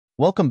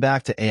Welcome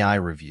back to AI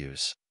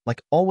Reviews.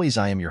 Like always,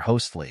 I am your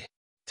host, Lee.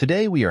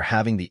 Today we are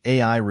having the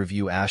AI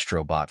review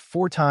Astro Bot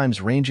 4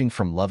 times, ranging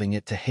from loving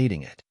it to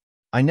hating it.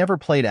 I never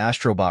played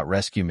Astro Bot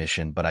Rescue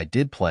Mission, but I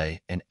did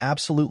play and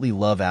absolutely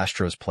love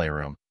Astro's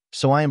Playroom,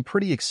 so I am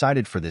pretty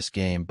excited for this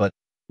game, but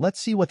let's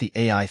see what the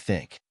AI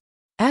think.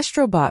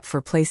 Astro Bot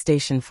for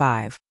PlayStation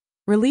 5,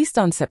 released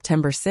on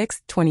September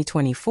 6,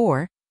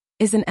 2024,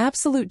 is an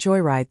absolute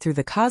joyride through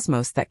the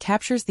cosmos that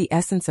captures the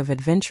essence of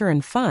adventure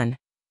and fun,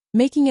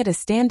 making it a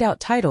standout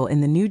title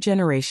in the new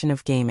generation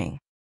of gaming.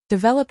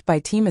 Developed by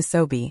Team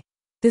Asobi,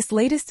 this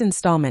latest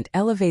installment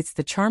elevates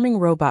the charming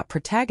robot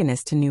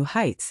protagonist to new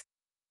heights,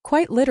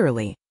 quite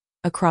literally,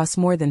 across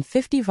more than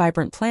 50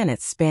 vibrant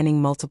planets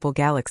spanning multiple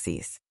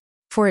galaxies.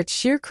 For its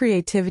sheer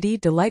creativity,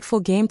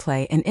 delightful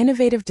gameplay, and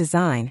innovative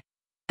design,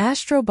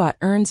 Astro Bot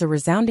earns a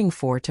resounding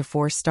 4 to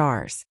 4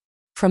 stars.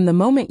 From the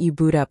moment you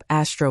boot up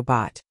Astro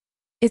Bot,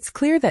 it's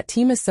clear that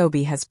Team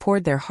Asobi has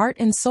poured their heart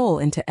and soul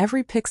into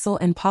every pixel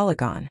and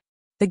polygon.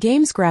 The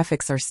game's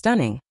graphics are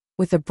stunning,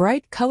 with a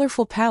bright,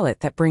 colorful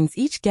palette that brings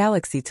each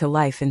galaxy to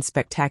life in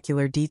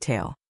spectacular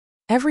detail.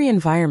 Every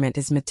environment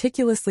is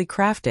meticulously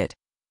crafted,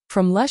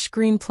 from lush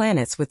green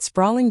planets with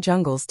sprawling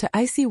jungles to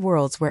icy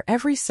worlds where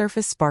every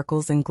surface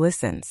sparkles and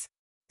glistens.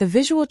 The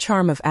visual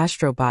charm of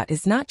Astro Bot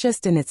is not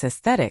just in its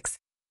aesthetics,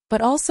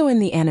 but also in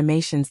the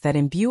animations that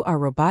imbue our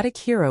robotic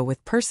hero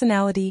with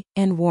personality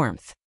and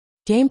warmth.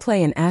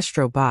 Gameplay in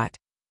Astro Bot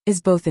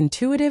is both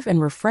intuitive and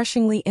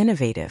refreshingly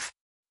innovative.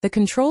 The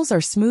controls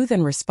are smooth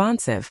and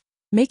responsive,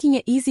 making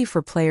it easy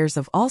for players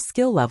of all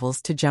skill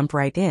levels to jump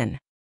right in.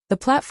 The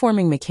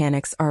platforming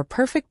mechanics are a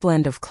perfect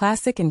blend of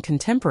classic and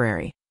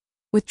contemporary,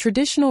 with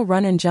traditional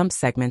run-and-jump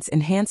segments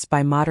enhanced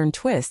by modern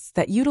twists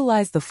that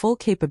utilize the full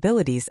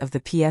capabilities of the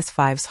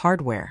PS5's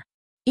hardware.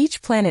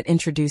 Each planet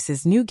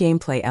introduces new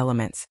gameplay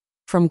elements,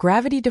 from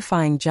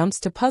gravity-defying jumps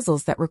to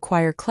puzzles that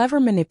require clever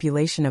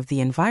manipulation of the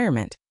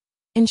environment,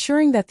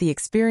 ensuring that the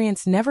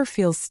experience never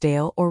feels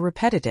stale or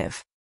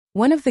repetitive.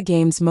 One of the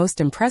game's most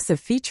impressive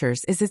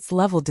features is its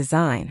level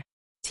design.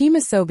 Team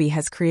Asobi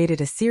has created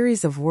a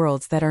series of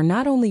worlds that are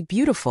not only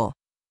beautiful,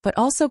 but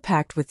also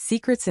packed with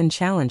secrets and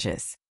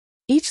challenges.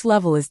 Each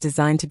level is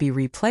designed to be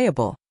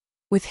replayable,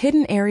 with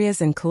hidden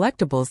areas and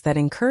collectibles that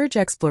encourage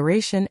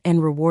exploration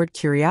and reward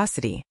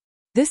curiosity.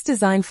 This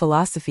design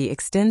philosophy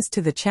extends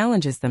to the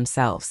challenges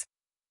themselves,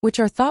 which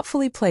are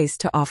thoughtfully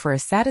placed to offer a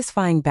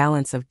satisfying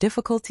balance of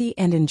difficulty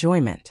and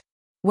enjoyment.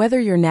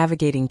 Whether you're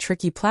navigating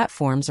tricky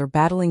platforms or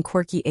battling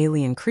quirky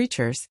alien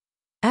creatures,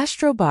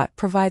 Astro Bot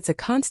provides a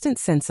constant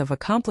sense of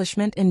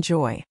accomplishment and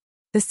joy.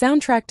 The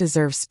soundtrack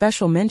deserves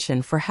special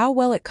mention for how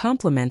well it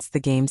complements the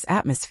game's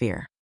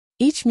atmosphere.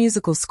 Each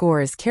musical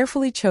score is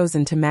carefully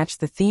chosen to match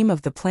the theme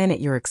of the planet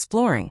you're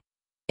exploring,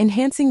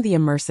 enhancing the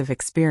immersive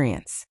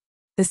experience.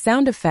 The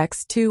sound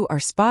effects, too, are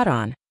spot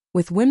on,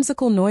 with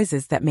whimsical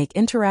noises that make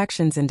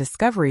interactions and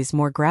discoveries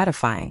more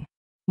gratifying.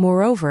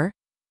 Moreover,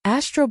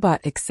 Astro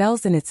Bot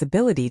excels in its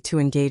ability to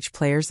engage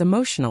players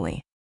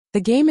emotionally. The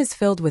game is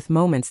filled with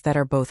moments that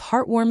are both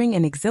heartwarming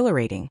and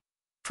exhilarating,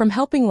 from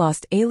helping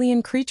lost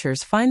alien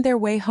creatures find their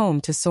way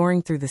home to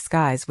soaring through the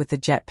skies with a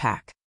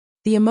jetpack.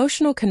 The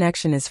emotional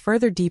connection is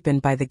further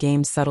deepened by the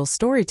game's subtle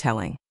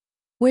storytelling,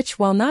 which,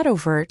 while not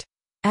overt,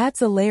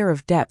 adds a layer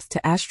of depth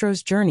to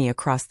Astro's journey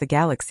across the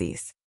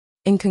galaxies.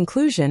 In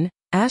conclusion,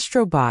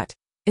 Astro Bot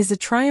is a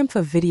triumph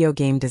of video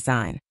game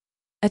design,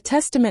 a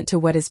testament to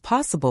what is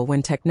possible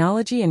when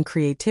technology and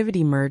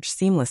creativity merge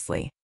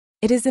seamlessly.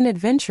 It is an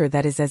adventure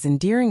that is as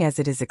endearing as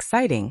it is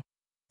exciting,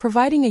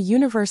 providing a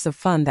universe of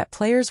fun that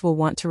players will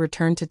want to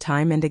return to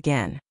time and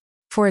again.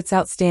 For its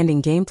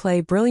outstanding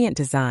gameplay, brilliant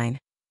design,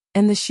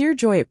 and the sheer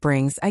joy it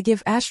brings, I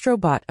give Astro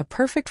Bot a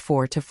perfect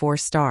 4 to 4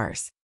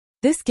 stars.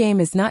 This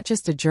game is not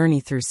just a journey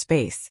through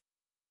space.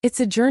 It's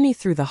a journey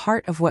through the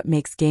heart of what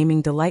makes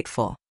gaming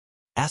delightful.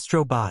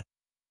 Astro Bot,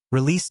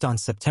 released on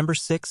September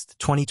 6,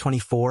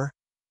 2024,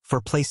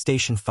 for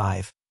PlayStation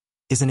 5,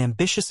 is an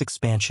ambitious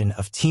expansion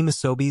of Team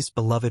Asobi's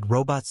beloved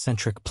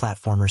robot-centric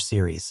platformer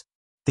series.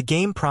 The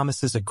game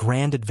promises a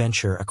grand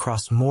adventure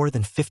across more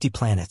than 50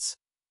 planets,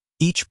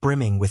 each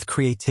brimming with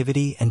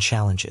creativity and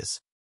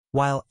challenges.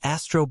 While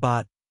Astro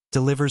Bot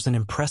delivers an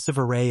impressive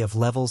array of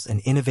levels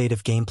and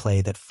innovative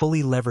gameplay that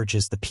fully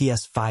leverages the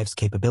PS5's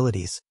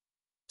capabilities,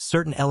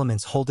 certain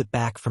elements hold it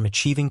back from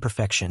achieving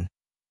perfection,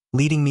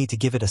 leading me to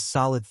give it a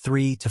solid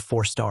 3 to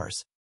 4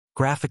 stars.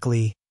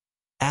 Graphically,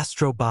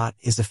 Astro Bot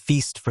is a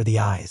feast for the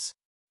eyes.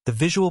 The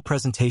visual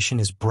presentation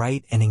is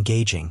bright and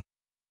engaging,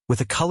 with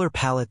a color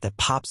palette that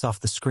pops off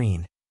the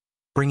screen,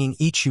 bringing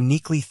each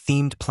uniquely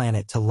themed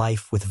planet to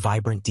life with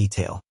vibrant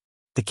detail.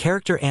 The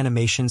character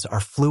animations are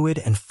fluid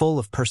and full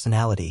of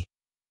personality,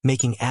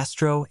 making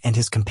Astro and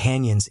his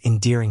companions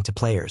endearing to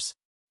players.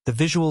 The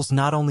visuals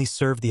not only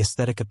serve the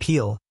aesthetic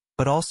appeal,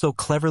 but also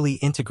cleverly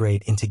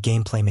integrate into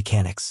gameplay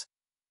mechanics,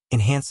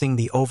 enhancing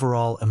the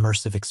overall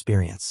immersive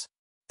experience.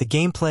 The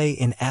gameplay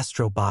in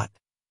Astro Bot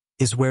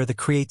is where the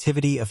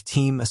creativity of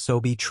Team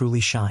Asobi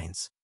truly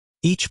shines.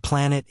 Each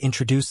planet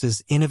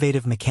introduces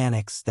innovative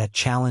mechanics that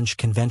challenge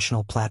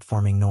conventional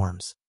platforming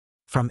norms.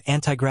 From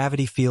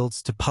anti-gravity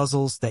fields to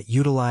puzzles that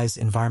utilize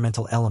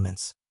environmental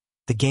elements,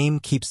 the game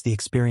keeps the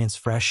experience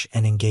fresh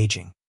and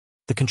engaging.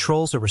 The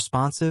controls are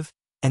responsive,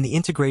 and the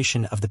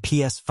integration of the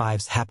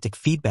PS5's haptic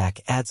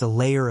feedback adds a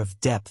layer of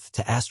depth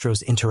to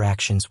Astro's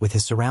interactions with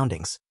his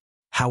surroundings.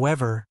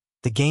 However,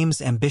 the game's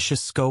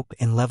ambitious scope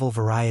and level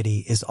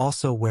variety is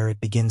also where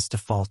it begins to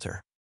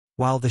falter.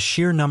 While the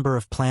sheer number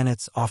of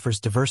planets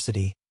offers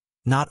diversity,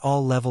 not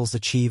all levels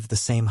achieve the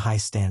same high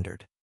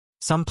standard.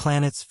 Some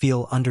planets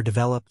feel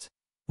underdeveloped,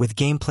 with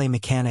gameplay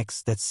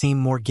mechanics that seem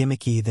more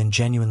gimmicky than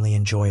genuinely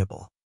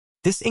enjoyable.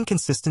 This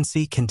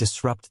inconsistency can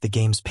disrupt the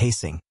game's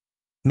pacing,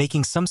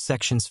 making some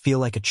sections feel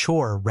like a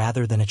chore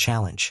rather than a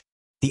challenge.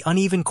 The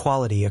uneven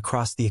quality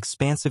across the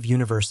expansive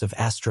universe of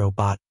Astro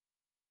Bot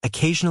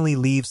occasionally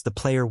leaves the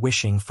player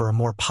wishing for a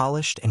more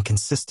polished and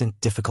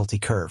consistent difficulty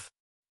curve.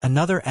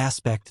 Another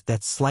aspect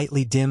that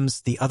slightly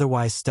dims the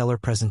otherwise stellar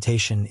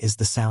presentation is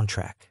the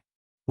soundtrack.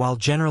 While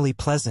generally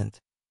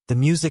pleasant, the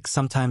music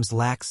sometimes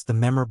lacks the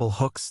memorable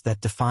hooks that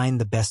define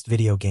the best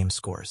video game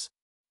scores.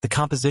 The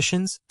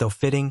compositions, though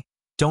fitting,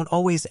 don't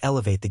always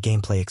elevate the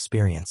gameplay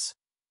experience.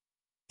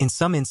 In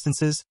some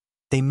instances,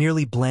 they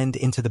merely blend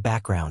into the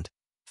background,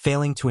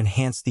 failing to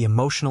enhance the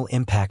emotional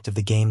impact of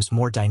the game's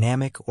more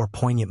dynamic or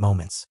poignant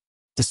moments.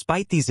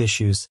 Despite these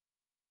issues,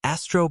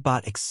 Astro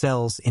Bot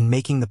excels in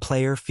making the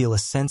player feel a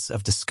sense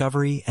of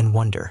discovery and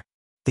wonder.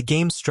 The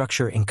game's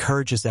structure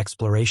encourages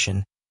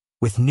exploration,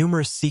 with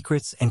numerous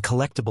secrets and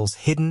collectibles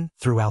hidden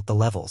throughout the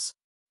levels.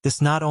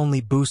 This not only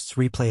boosts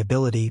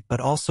replayability but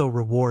also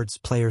rewards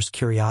players'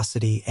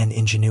 curiosity and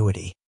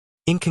ingenuity.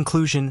 In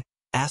conclusion,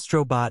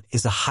 Astro Bot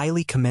is a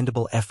highly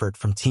commendable effort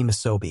from Team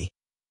Asobi,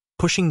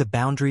 pushing the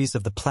boundaries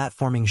of the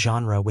platforming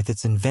genre with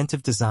its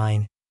inventive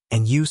design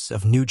and use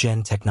of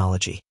new-gen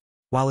technology.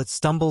 While it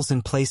stumbles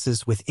in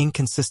places with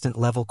inconsistent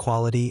level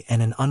quality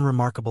and an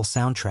unremarkable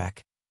soundtrack,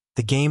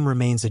 the game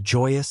remains a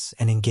joyous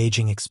and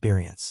engaging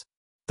experience.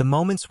 The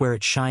moments where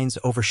it shines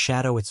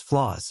overshadow its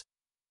flaws,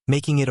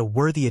 making it a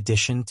worthy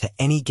addition to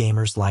any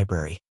gamer's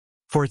library.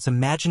 For its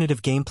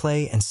imaginative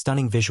gameplay and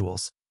stunning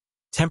visuals,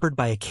 tempered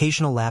by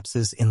occasional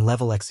lapses in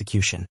level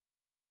execution,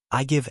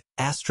 I give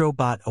Astro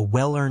Bot a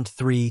well-earned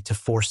 3 to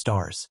 4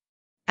 stars.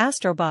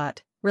 Astro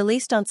Bot,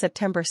 released on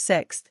September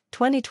 6,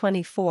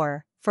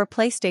 2024, for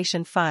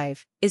PlayStation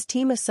 5, is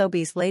Team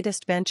Asobi's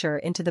latest venture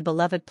into the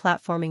beloved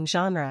platforming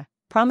genre,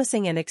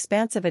 promising an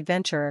expansive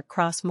adventure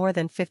across more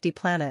than 50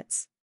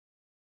 planets.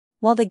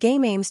 While the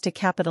game aims to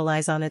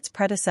capitalize on its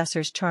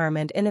predecessor's charm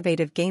and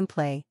innovative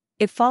gameplay,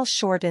 it falls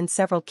short in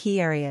several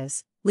key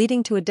areas,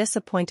 leading to a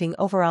disappointing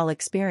overall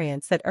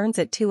experience that earns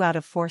it 2 out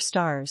of 4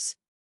 stars.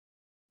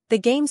 The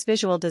game's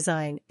visual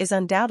design is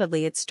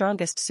undoubtedly its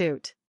strongest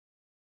suit.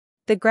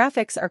 The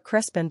graphics are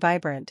crisp and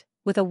vibrant,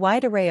 with a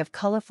wide array of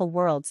colorful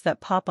worlds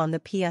that pop on the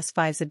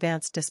PS5's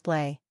advanced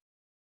display.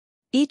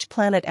 Each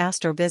planet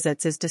Astro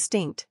visits is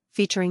distinct,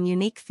 featuring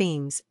unique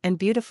themes and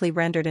beautifully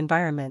rendered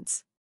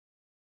environments.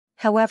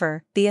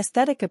 However, the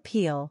aesthetic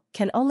appeal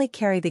can only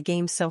carry the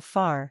game so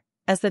far,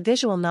 as the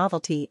visual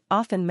novelty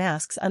often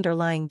masks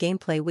underlying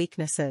gameplay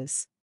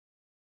weaknesses.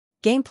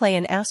 Gameplay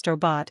in Astro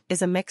Bot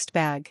is a mixed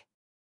bag.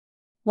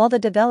 While the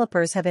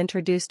developers have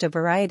introduced a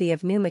variety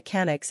of new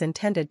mechanics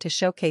intended to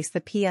showcase the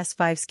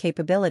PS5's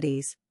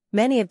capabilities,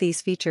 many of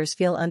these features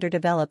feel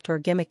underdeveloped or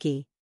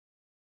gimmicky.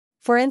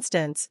 For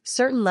instance,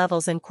 certain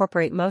levels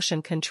incorporate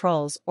motion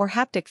controls or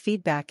haptic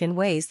feedback in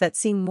ways that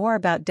seem more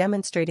about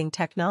demonstrating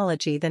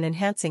technology than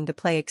enhancing the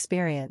play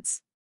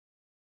experience.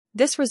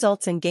 This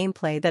results in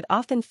gameplay that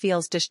often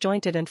feels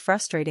disjointed and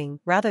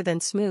frustrating rather than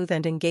smooth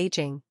and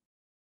engaging.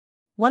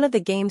 One of the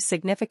game's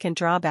significant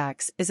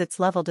drawbacks is its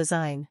level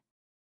design.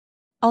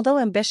 Although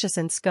ambitious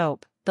in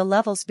scope, the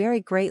levels vary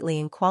greatly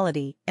in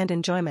quality and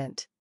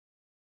enjoyment.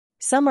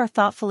 Some are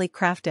thoughtfully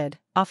crafted,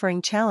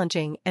 offering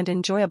challenging and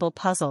enjoyable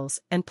puzzles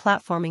and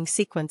platforming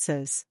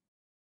sequences.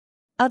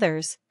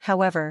 Others,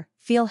 however,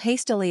 feel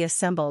hastily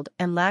assembled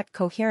and lack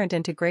coherent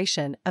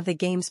integration of the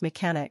game's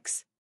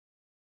mechanics.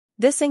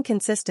 This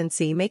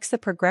inconsistency makes the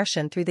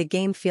progression through the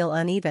game feel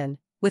uneven,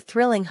 with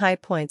thrilling high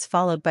points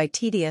followed by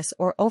tedious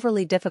or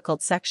overly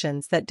difficult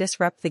sections that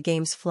disrupt the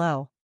game's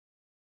flow.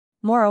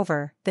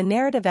 Moreover, the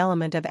narrative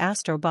element of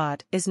Astro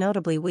Bot is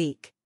notably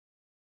weak.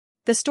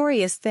 The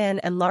story is thin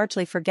and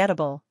largely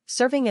forgettable,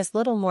 serving as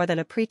little more than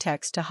a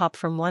pretext to hop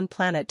from one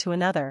planet to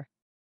another.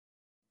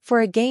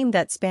 For a game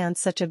that spans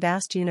such a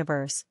vast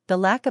universe, the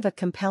lack of a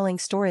compelling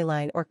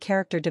storyline or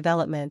character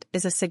development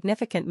is a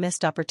significant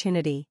missed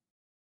opportunity.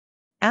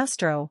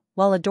 Astro,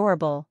 while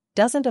adorable,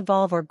 doesn't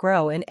evolve or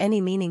grow in any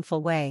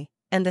meaningful way,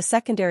 and the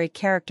secondary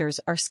characters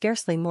are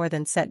scarcely more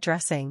than set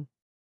dressing.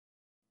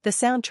 The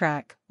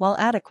soundtrack, while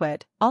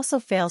adequate, also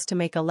fails to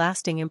make a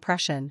lasting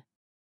impression.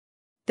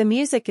 The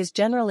music is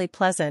generally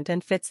pleasant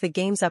and fits the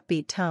game's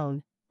upbeat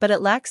tone, but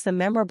it lacks the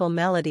memorable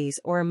melodies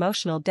or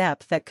emotional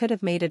depth that could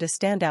have made it a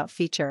standout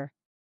feature.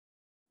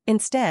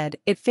 Instead,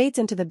 it fades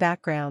into the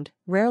background,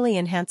 rarely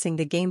enhancing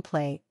the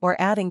gameplay or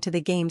adding to the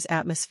game's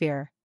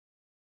atmosphere.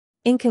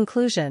 In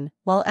conclusion,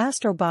 while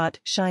Astro Bot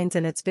shines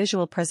in its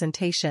visual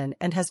presentation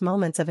and has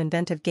moments of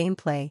inventive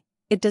gameplay,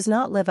 it does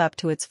not live up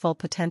to its full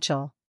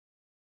potential.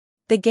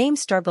 The game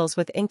struggles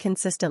with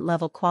inconsistent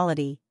level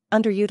quality,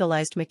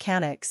 underutilized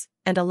mechanics,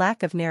 and a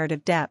lack of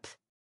narrative depth.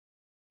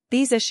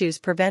 These issues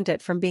prevent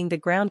it from being the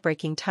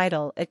groundbreaking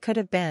title it could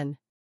have been.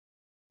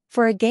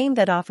 For a game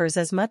that offers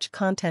as much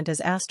content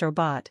as Astro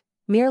Bot,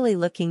 merely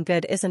looking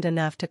good isn't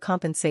enough to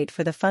compensate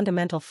for the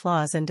fundamental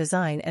flaws in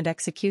design and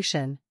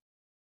execution.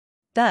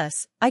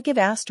 Thus, I give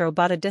Astro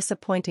Bot a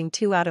disappointing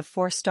 2 out of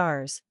 4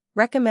 stars,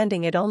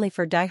 recommending it only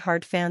for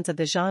die-hard fans of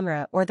the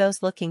genre or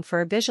those looking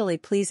for a visually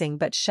pleasing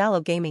but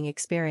shallow gaming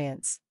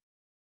experience.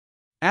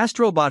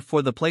 Astro Bot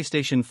for the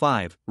PlayStation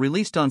 5,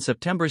 released on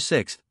September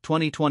 6,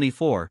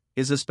 2024,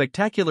 is a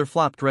spectacular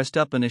flop dressed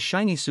up in a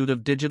shiny suit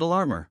of digital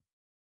armor.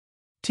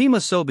 Team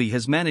Asobi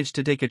has managed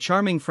to take a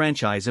charming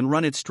franchise and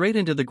run it straight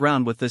into the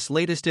ground with this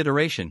latest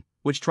iteration,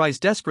 which tries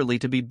desperately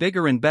to be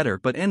bigger and better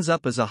but ends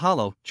up as a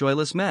hollow,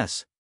 joyless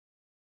mess.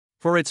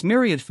 For its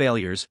myriad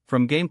failures,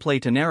 from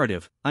gameplay to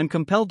narrative, I'm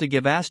compelled to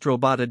give Astro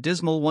Bot a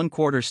dismal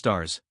 1/4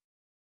 stars.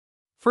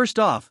 First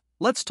off,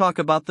 let's talk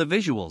about the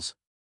visuals.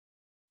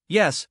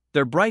 Yes,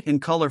 they're bright and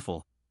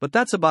colorful, but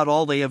that's about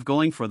all they have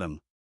going for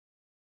them.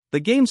 The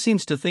game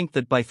seems to think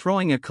that by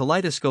throwing a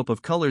kaleidoscope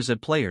of colors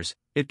at players,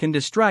 it can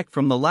distract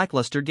from the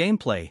lackluster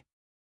gameplay.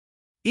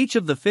 Each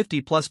of the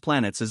 50-plus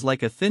planets is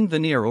like a thin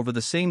veneer over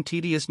the same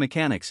tedious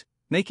mechanics,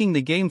 making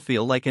the game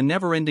feel like a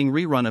never-ending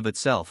rerun of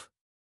itself.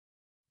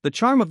 The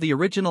charm of the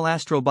original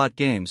Astro Bot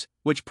games,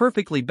 which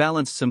perfectly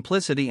balanced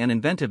simplicity and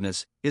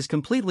inventiveness, is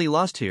completely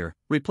lost here,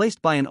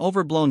 replaced by an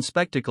overblown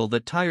spectacle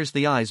that tires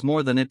the eyes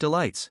more than it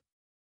delights.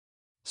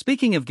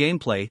 Speaking of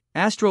gameplay,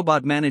 Astro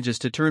Bot manages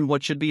to turn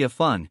what should be a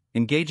fun,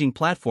 engaging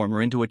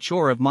platformer into a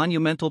chore of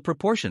monumental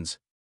proportions.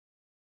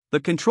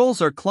 The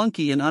controls are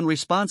clunky and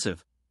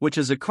unresponsive, which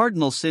is a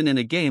cardinal sin in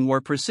a game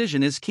where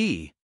precision is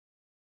key.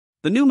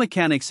 The new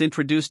mechanics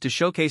introduced to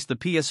showcase the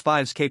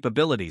PS5's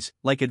capabilities,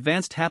 like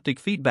advanced haptic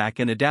feedback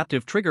and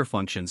adaptive trigger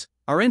functions,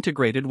 are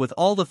integrated with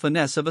all the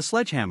finesse of a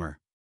sledgehammer.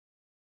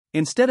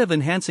 Instead of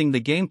enhancing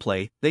the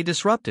gameplay, they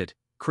disrupt it,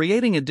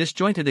 creating a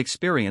disjointed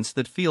experience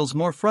that feels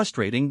more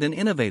frustrating than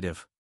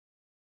innovative.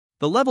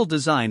 The level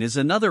design is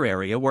another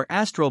area where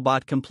Astro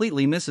Bot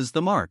completely misses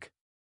the mark.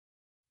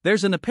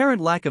 There's an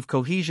apparent lack of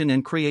cohesion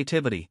and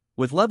creativity,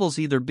 with levels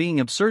either being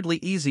absurdly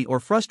easy or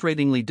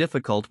frustratingly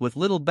difficult with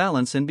little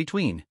balance in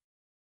between.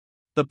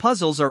 The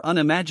puzzles are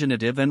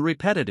unimaginative and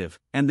repetitive,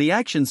 and the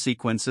action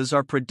sequences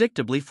are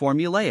predictably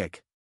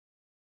formulaic.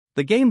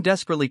 The game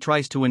desperately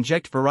tries to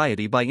inject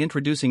variety by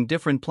introducing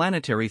different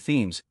planetary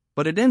themes,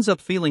 but it ends up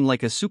feeling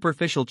like a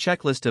superficial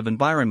checklist of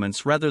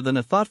environments rather than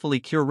a thoughtfully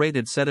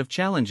curated set of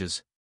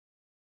challenges.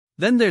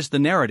 Then there's the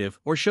narrative,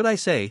 or should I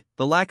say,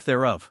 the lack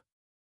thereof.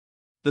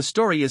 The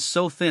story is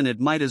so thin it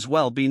might as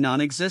well be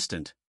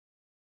non-existent.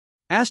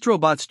 Astro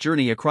Bot's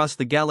journey across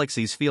the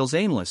galaxies feels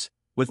aimless,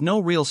 with no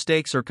real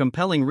stakes or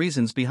compelling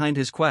reasons behind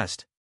his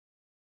quest.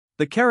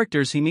 The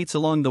characters he meets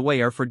along the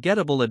way are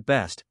forgettable at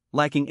best,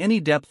 lacking any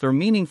depth or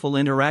meaningful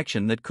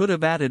interaction that could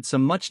have added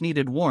some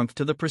much-needed warmth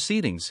to the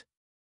proceedings.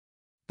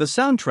 The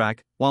soundtrack,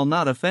 while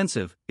not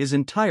offensive, is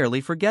entirely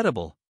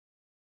forgettable.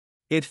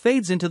 It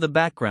fades into the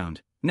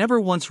background, never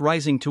once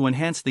rising to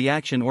enhance the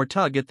action or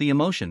tug at the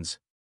emotions.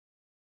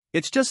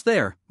 It's just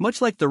there,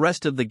 much like the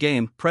rest of the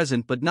game,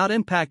 present but not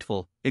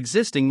impactful,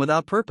 existing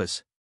without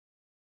purpose.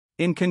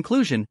 In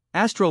conclusion,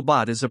 Astro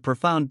Bot is a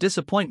profound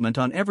disappointment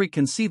on every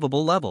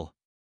conceivable level.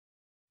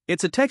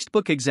 It's a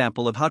textbook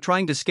example of how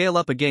trying to scale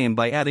up a game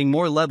by adding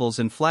more levels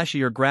and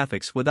flashier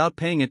graphics without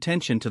paying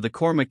attention to the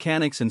core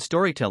mechanics and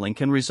storytelling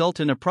can result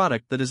in a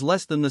product that is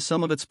less than the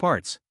sum of its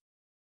parts.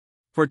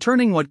 For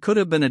turning what could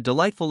have been a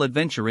delightful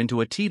adventure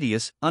into a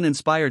tedious,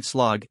 uninspired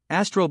slog,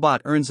 Astro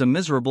Bot earns a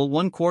miserable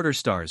 1/4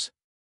 stars.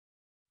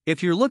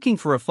 If you're looking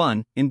for a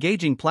fun,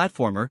 engaging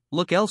platformer,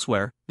 look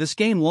elsewhere. This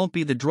game won't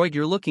be the droid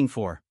you're looking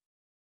for.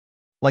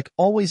 Like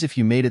always, if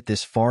you made it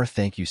this far,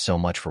 thank you so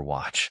much for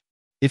watching.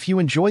 If you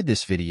enjoyed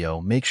this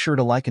video, make sure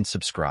to like and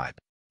subscribe.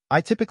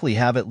 I typically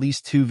have at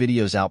least 2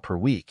 videos out per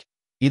week,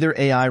 either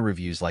AI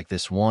reviews like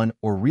this one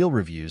or real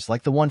reviews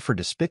like the one for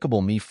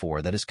Despicable Me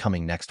 4 that is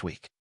coming next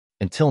week.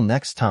 Until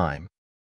next time.